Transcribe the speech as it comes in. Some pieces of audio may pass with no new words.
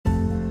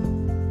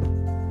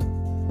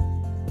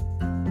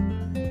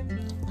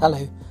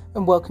Hello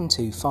and welcome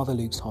to Father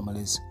Luke's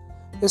Homilies.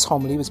 This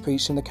homily was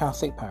preached in the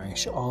Catholic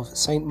parish of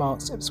St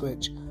Mark's,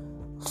 Ipswich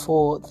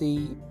for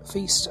the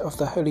Feast of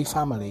the Holy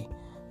Family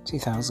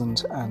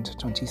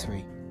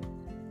 2023.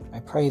 I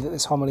pray that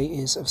this homily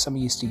is of some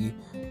use to you.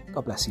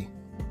 God bless you.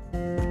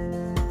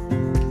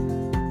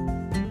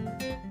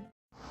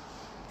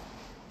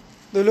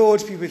 The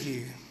Lord be with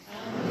you.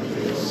 And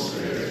with your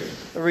spirit.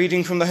 A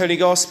reading from the Holy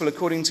Gospel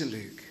according to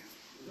Luke.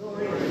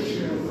 Glory to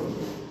you, Lord.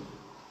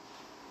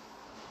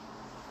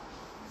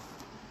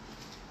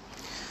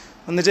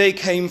 When the day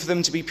came for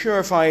them to be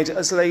purified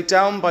as laid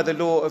down by the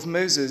law of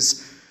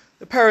Moses,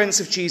 the parents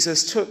of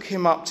Jesus took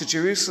him up to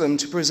Jerusalem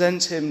to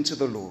present him to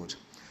the Lord,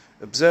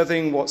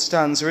 observing what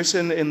stands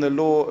written in the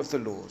law of the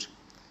Lord.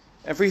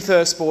 Every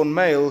firstborn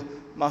male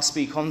must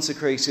be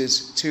consecrated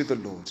to the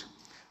Lord,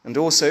 and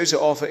also to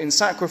offer in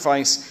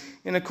sacrifice,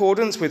 in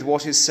accordance with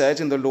what is said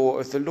in the law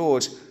of the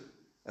Lord,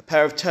 a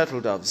pair of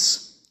turtle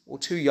doves or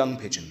 2 young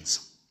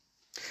pigeons.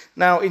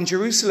 Now in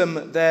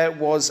Jerusalem there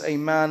was a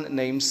man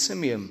named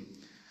Simeon.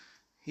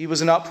 He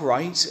was an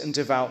upright and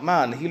devout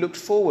man. He looked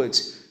forward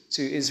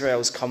to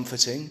Israel's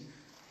comforting,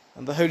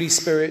 and the Holy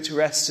Spirit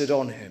rested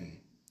on him.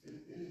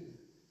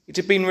 It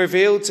had been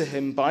revealed to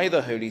him by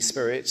the Holy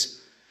Spirit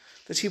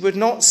that he would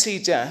not see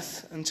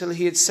death until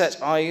he had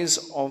set eyes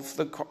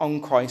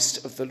on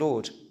Christ of the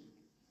Lord.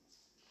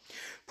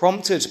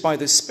 Prompted by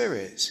the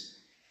Spirit,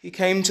 he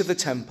came to the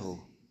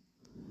temple,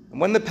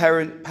 and when the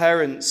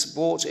parents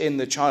brought in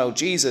the child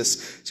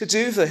Jesus to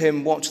do for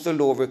him what the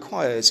law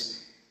required,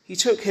 he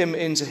took him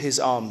into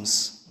his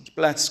arms and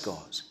blessed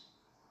God.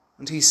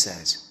 And he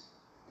said,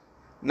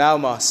 "Now,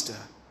 Master,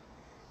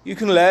 you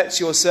can let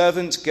your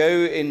servant go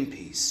in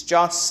peace,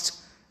 just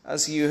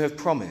as you have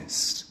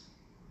promised.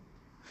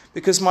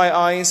 Because my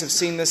eyes have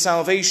seen the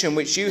salvation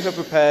which you have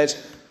prepared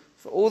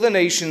for all the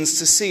nations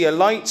to see, a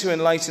light to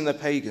enlighten the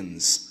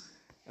pagans,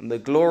 and the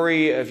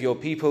glory of your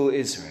people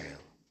Israel."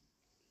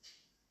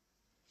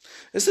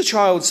 As the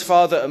child's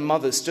father and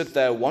mother stood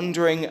there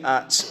wondering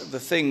at the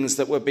things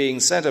that were being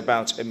said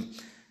about him,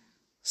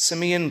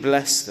 Simeon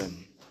blessed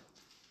them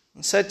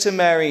and said to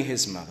Mary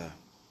his mother,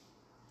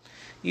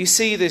 "You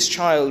see this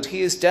child,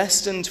 he is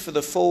destined for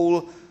the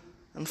fall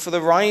and for the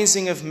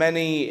rising of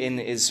many in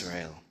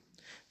Israel,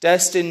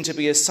 destined to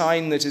be a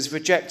sign that is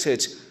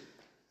rejected,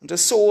 and a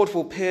sword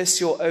will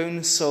pierce your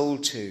own soul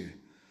too,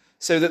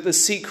 so that the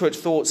secret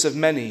thoughts of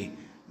many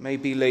may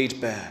be laid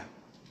bare."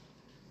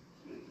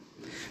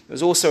 There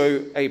was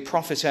also a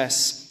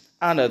prophetess,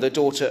 Anna, the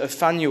daughter of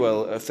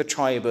Phanuel of the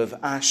tribe of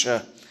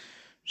Asher.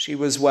 She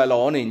was well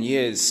on in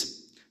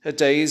years, her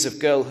days of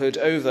girlhood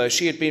over.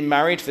 She had been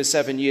married for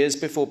 7 years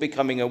before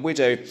becoming a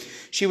widow.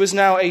 She was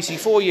now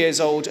 84 years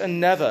old and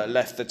never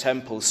left the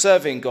temple,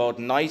 serving God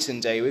night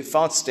and day with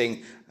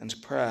fasting and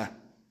prayer.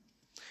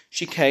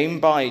 She came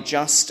by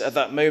just at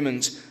that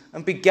moment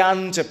and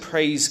began to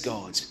praise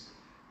God.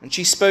 And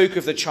she spoke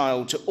of the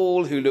child to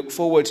all who look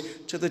forward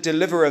to the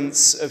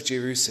deliverance of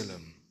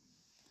Jerusalem.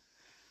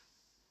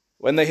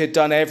 When they had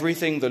done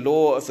everything the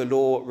law of the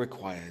law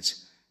required,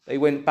 they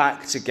went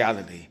back to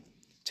Galilee,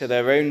 to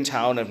their own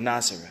town of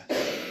Nazareth.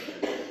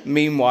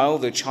 Meanwhile,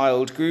 the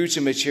child grew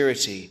to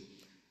maturity,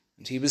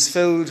 and he was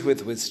filled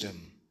with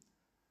wisdom,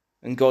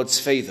 and God's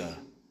favor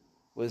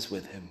was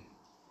with him.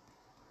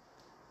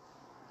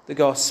 The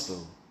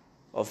Gospel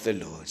of the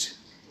Lord.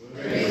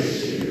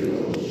 Praise to you,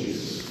 Lord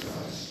Jesus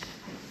Christ.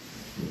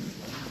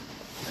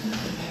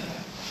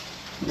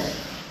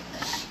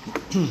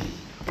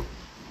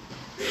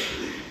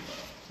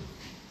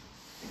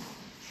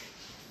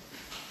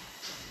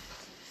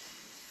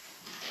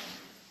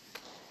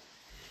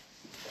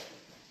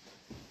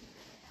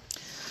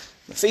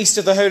 The Feast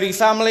of the Holy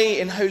Family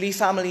in Holy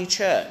Family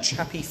Church.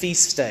 Happy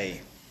Feast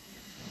Day.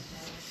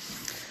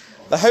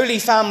 The Holy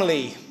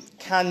Family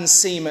can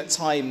seem at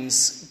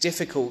times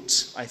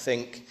difficult, I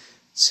think,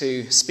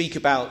 to speak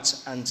about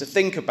and to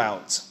think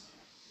about.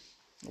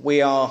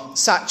 We are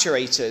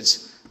saturated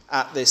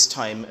at this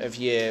time of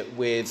year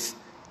with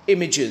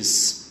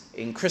images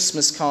in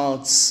Christmas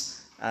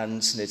cards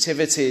and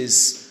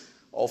nativities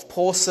of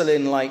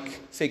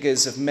porcelain-like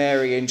figures of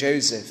Mary and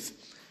Joseph,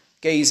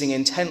 gazing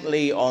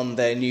intently on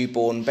their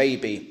newborn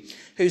baby,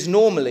 whose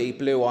normally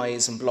blue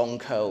eyes and blonde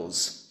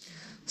curls.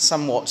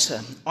 Somewhat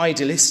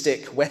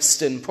idealistic,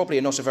 Western, probably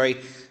not a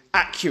very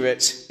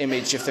accurate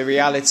image of the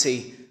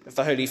reality of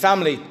the Holy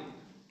Family.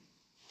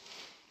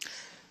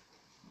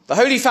 The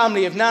Holy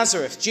Family of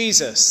Nazareth,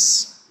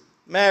 Jesus,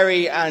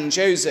 Mary and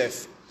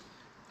Joseph,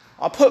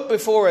 are put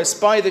before us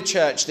by the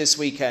church this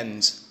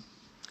weekend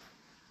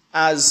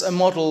as a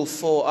model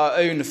for our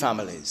own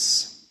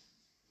families.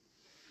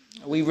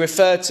 We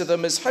refer to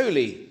them as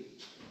holy.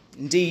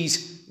 Indeed,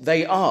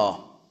 they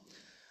are.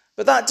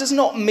 But that does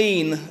not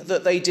mean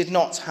that they did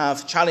not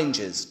have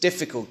challenges,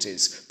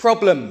 difficulties,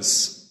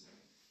 problems.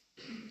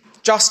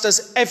 Just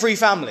as every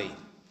family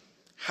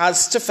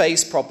has to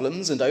face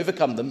problems and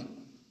overcome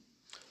them,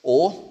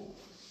 or,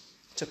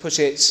 to put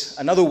it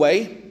another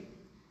way,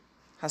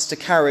 has to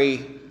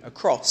carry a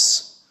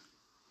cross.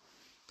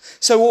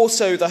 So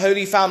also the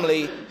Holy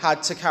Family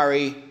had to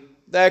carry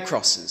their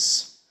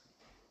crosses.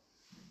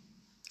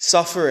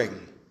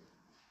 Suffering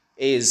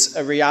is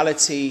a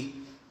reality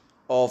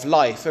of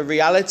life, a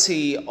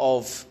reality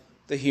of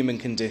the human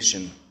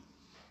condition.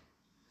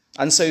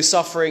 And so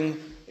suffering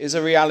is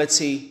a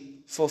reality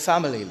for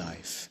family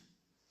life.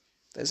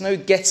 There's no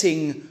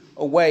getting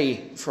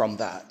away from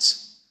that.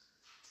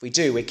 If we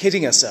do, we're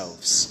kidding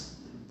ourselves.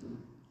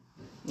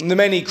 And the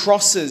many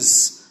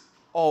crosses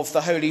of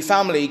the Holy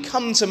Family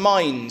come to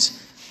mind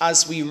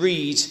as we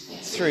read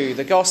through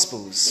the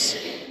Gospels.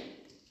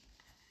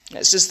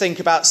 Let's just think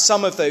about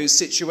some of those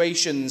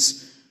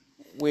situations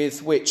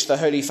with which the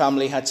Holy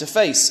Family had to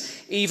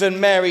face. Even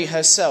Mary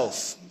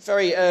herself,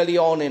 very early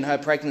on in her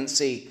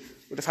pregnancy,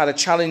 would have had a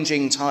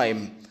challenging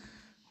time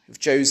if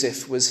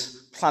Joseph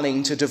was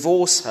planning to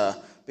divorce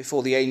her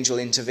before the angel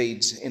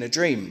intervened in a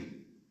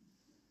dream.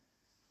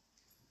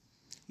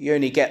 You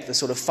only get the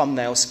sort of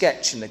thumbnail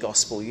sketch in the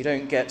Gospel. You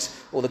don't get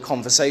all the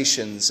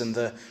conversations and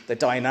the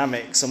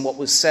dynamics and what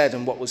was said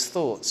and what was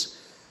thought.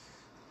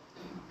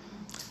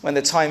 When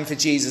the time for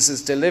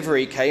Jesus'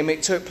 delivery came,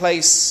 it took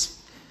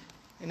place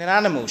in an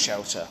animal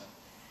shelter.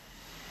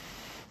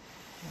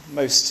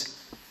 Most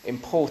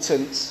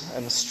important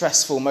and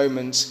stressful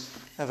moment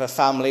of a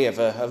family, of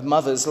a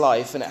mother's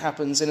life, and it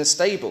happens in a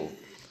stable.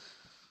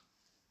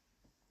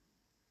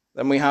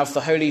 Then we have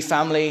the Holy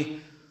Family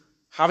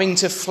having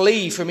to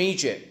flee from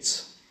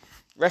Egypt,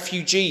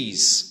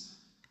 refugees,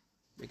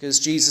 because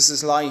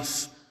Jesus'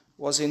 life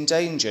was in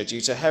danger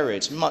due to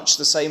Herod, much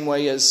the same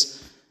way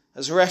as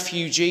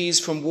refugees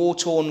from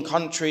war-torn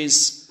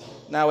countries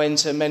now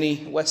enter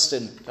many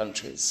Western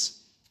countries.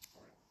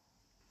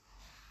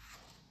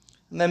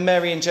 And then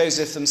Mary and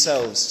Joseph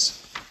themselves,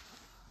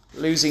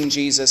 losing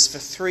Jesus for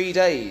 3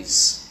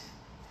 days.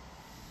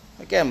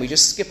 Again, we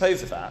just skip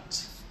over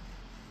that.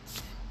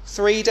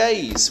 3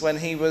 days when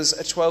he was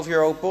a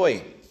 12-year-old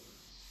boy,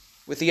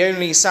 with the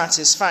only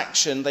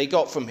satisfaction they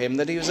got from him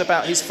that he was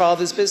about his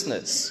father's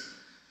business.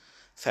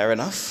 Fair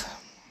enough.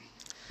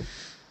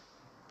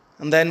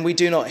 And then we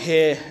do not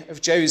hear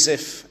of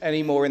Joseph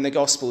anymore in the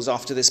Gospels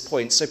after this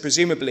point. So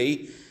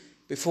presumably,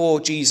 before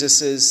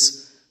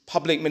Jesus'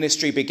 public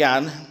ministry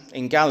began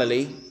in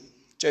Galilee,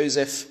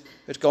 Joseph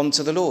had gone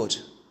to the Lord.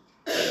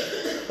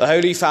 The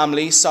Holy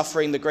Family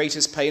suffering the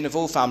greatest pain of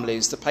all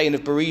families, the pain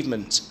of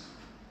bereavement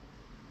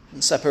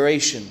and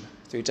separation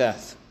through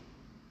death.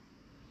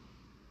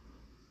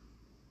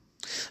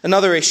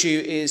 Another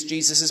issue is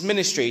Jesus'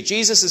 ministry.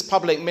 Jesus'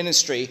 public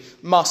ministry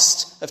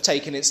must have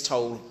taken its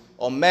toll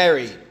on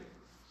Mary.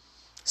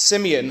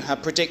 Simeon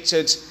had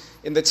predicted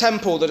in the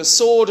temple that a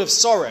sword of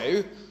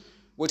sorrow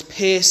would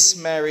pierce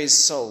Mary's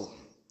soul.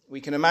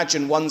 We can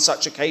imagine one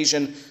such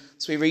occasion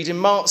as we read in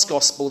Mark's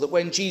Gospel, that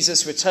when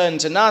Jesus returned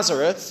to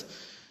Nazareth,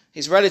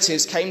 his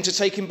relatives came to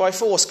take him by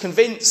force,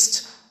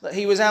 convinced that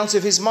he was out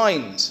of his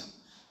mind.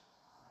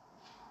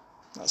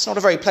 That's not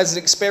a very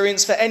pleasant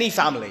experience for any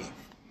family.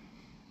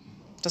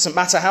 It doesn't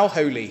matter how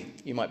holy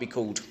you might be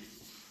called.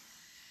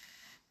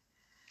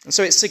 And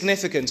so it's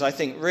significant, I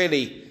think,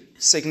 really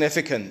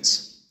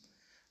significant,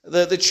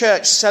 that the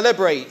church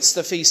celebrates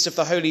the feast of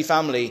the Holy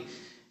Family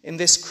in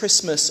this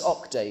Christmas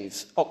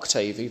octave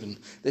even,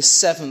 this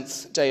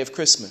seventh day of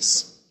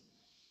Christmas.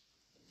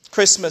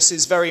 Christmas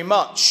is very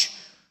much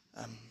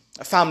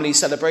a family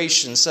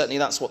celebration. Certainly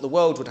that's what the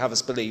world would have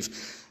us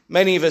believe.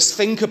 Many of us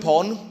think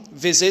upon,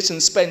 visit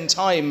and spend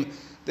time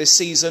this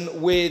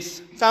season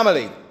with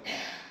family.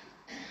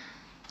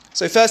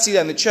 So firstly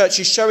then, the church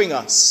is showing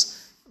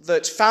us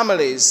that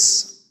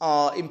families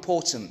are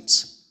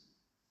important,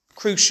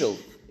 crucial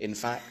in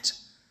fact.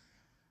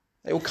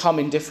 They all come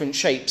in different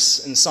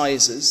shapes and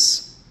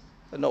sizes.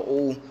 They're not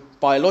all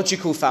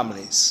biological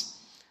families,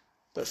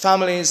 but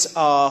families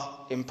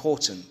are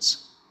important.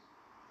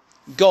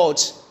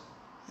 God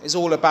is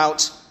all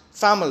about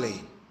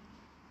family.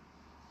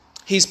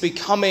 His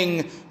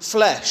becoming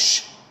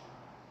flesh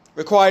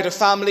required a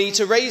family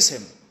to raise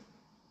him.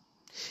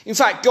 In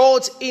fact,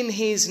 God in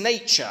his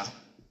nature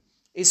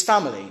is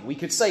family. We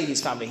could say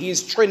he's family. He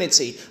is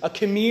Trinity, a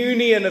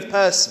communion of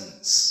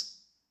persons.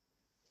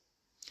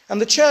 And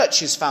the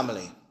church is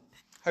family,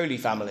 Holy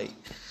Family.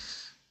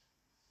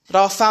 But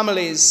our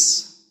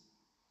families,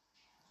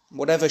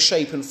 whatever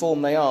shape and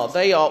form they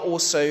are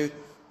also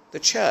the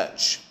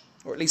church,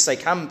 or at least they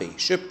can be,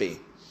 should be.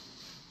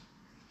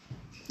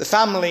 The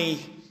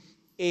family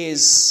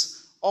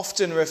is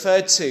often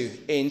referred to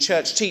in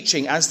church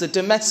teaching as the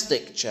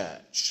domestic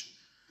church.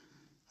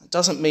 It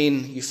doesn't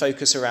mean you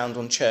focus around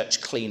on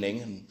church cleaning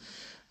and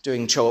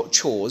doing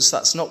chores.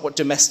 That's not what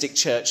domestic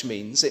church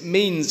means. It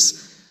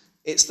means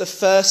it's the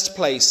first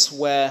place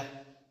where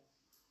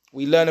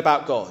we learn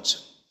about God.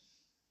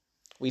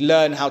 We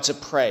learn how to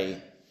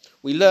pray.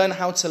 We learn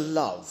how to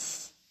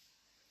love.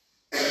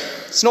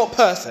 It's not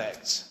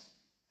perfect.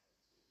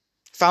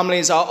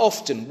 Families are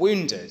often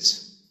wounded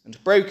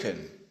and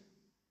broken.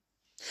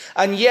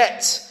 And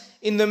yet,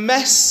 in the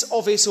mess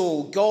of it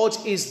all, God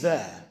is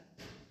there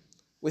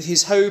with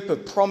his hope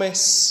of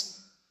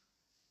promise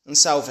and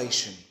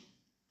salvation.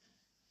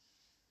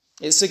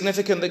 It's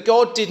significant that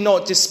God did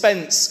not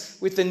dispense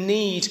with the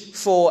need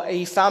for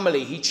a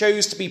family. He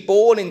chose to be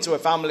born into a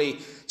family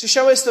to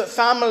show us that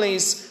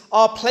families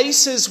are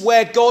places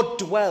where God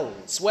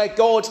dwells, where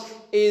God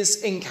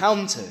is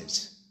encountered.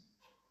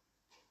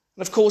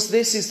 And of course,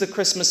 this is the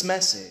Christmas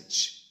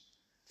message,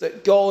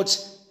 that God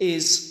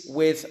is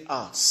with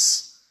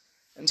us.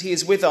 And he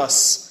is with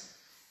us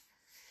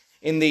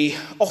in the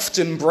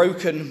often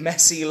broken,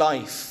 messy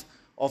life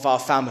of our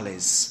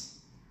families.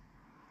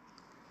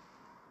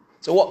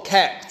 So what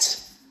kept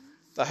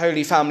the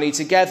Holy Family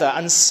together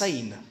and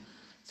sane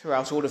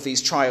throughout all of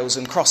these trials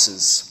and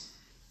crosses?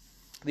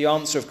 The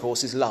answer, of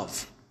course, is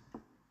love.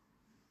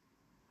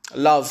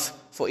 Love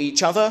for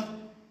each other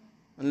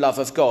and love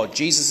of God.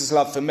 Jesus'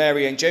 love for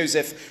Mary and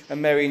Joseph,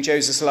 and Mary and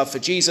Joseph's love for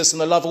Jesus,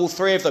 and the love all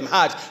three of them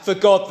had for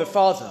God the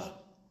Father.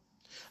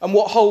 And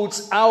what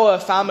holds our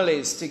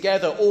families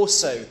together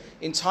also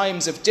in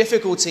times of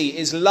difficulty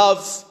is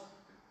love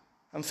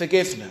and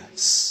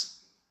forgiveness.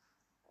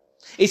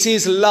 It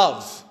is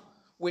love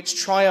which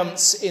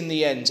triumphs in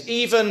the end,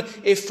 even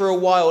if for a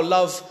while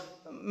love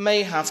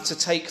may have to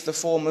take the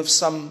form of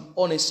some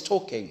honest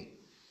talking.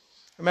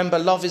 Remember,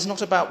 love is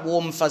not about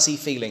warm, fuzzy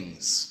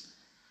feelings.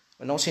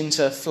 We're not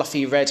into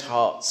fluffy red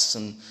hearts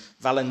and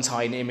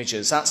Valentine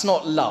images. That's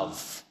not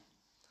love.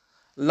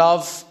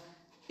 Love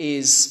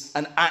is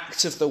an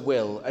act of the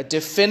will, a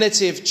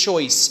definitive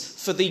choice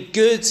for the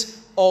good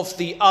of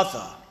the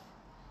other.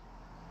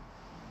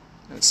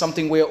 It's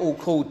something we're all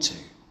called to.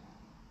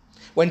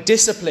 When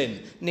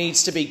discipline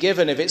needs to be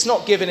given, if it's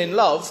not given in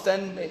love,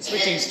 then it's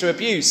reduced to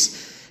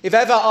abuse. If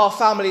ever our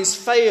families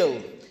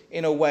fail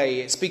in a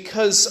way, it's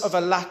because of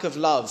a lack of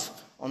love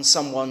on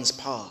someone's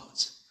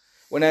part.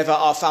 Whenever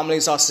our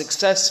families are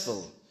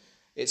successful,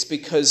 it's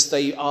because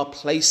they are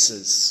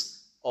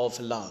places of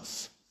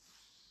love.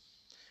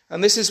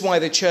 And this is why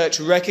the church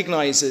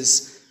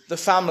recognizes the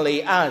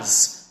family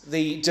as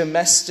the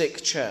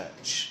domestic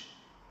church.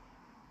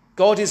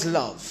 God is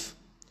love.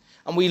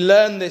 And we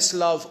learn this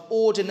love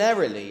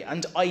ordinarily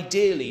and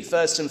ideally,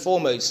 first and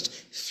foremost,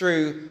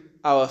 through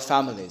our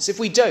families. If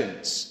we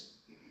don't,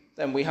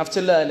 then we have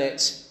to learn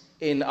it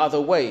in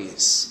other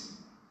ways.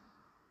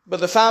 But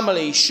the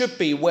family should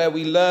be where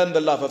we learn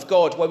the love of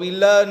God, where we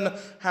learn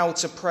how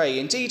to pray,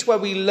 indeed where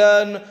we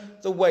learn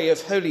the way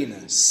of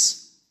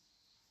holiness.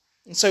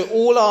 And so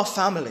all our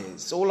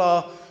families, all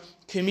our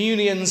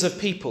communions of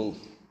people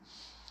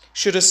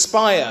should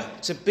aspire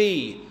to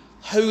be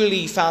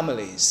holy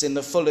families in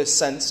the fullest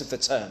sense of the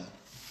term.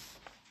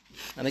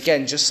 And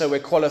again, just so we're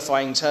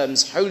qualifying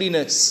terms,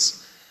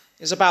 holiness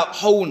is about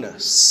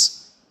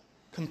wholeness,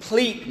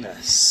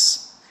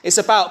 completeness. It's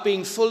about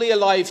being fully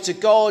alive to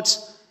God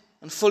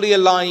and fully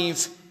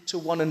alive to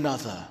one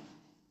another.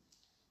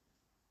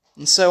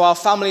 And so our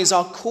families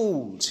are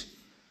called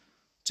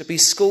to be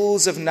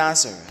schools of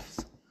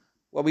Nazareth,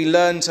 where we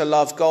learn to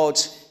love God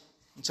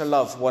and to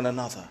love one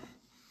another.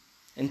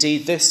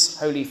 Indeed, this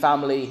holy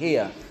family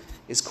here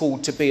is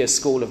called to be a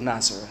school of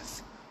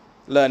Nazareth,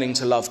 learning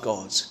to love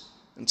God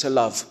and to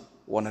love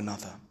one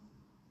another.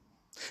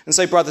 And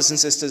so, brothers and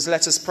sisters,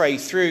 let us pray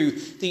through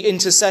the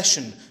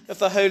intercession of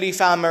the Holy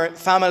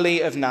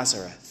Family of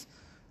Nazareth,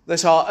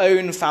 that our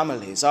own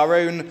families, our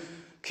own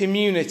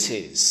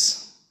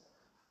communities,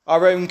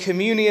 our own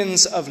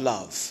communions of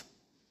love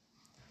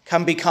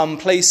can become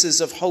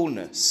places of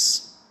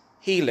wholeness,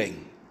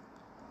 healing,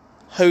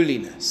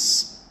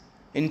 holiness.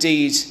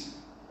 Indeed,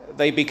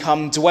 they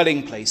become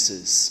dwelling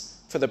places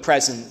for the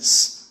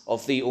presence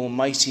of the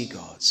Almighty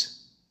God.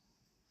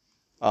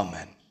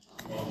 Amen.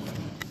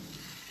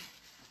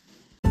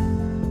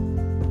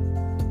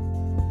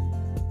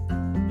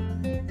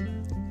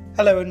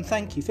 Hello and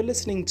thank you for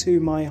listening to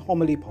my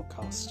homily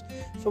podcast.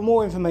 For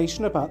more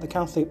information about the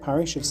Catholic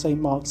parish of St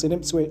Mark's in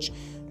Ipswich,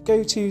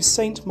 go to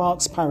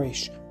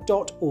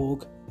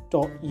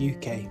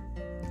stmarksparish.org.uk.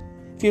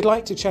 If you'd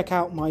like to check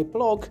out my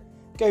blog,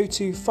 go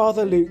to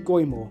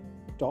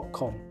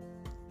fatherlukegoymore.com.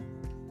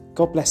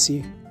 God bless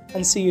you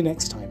and see you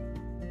next time.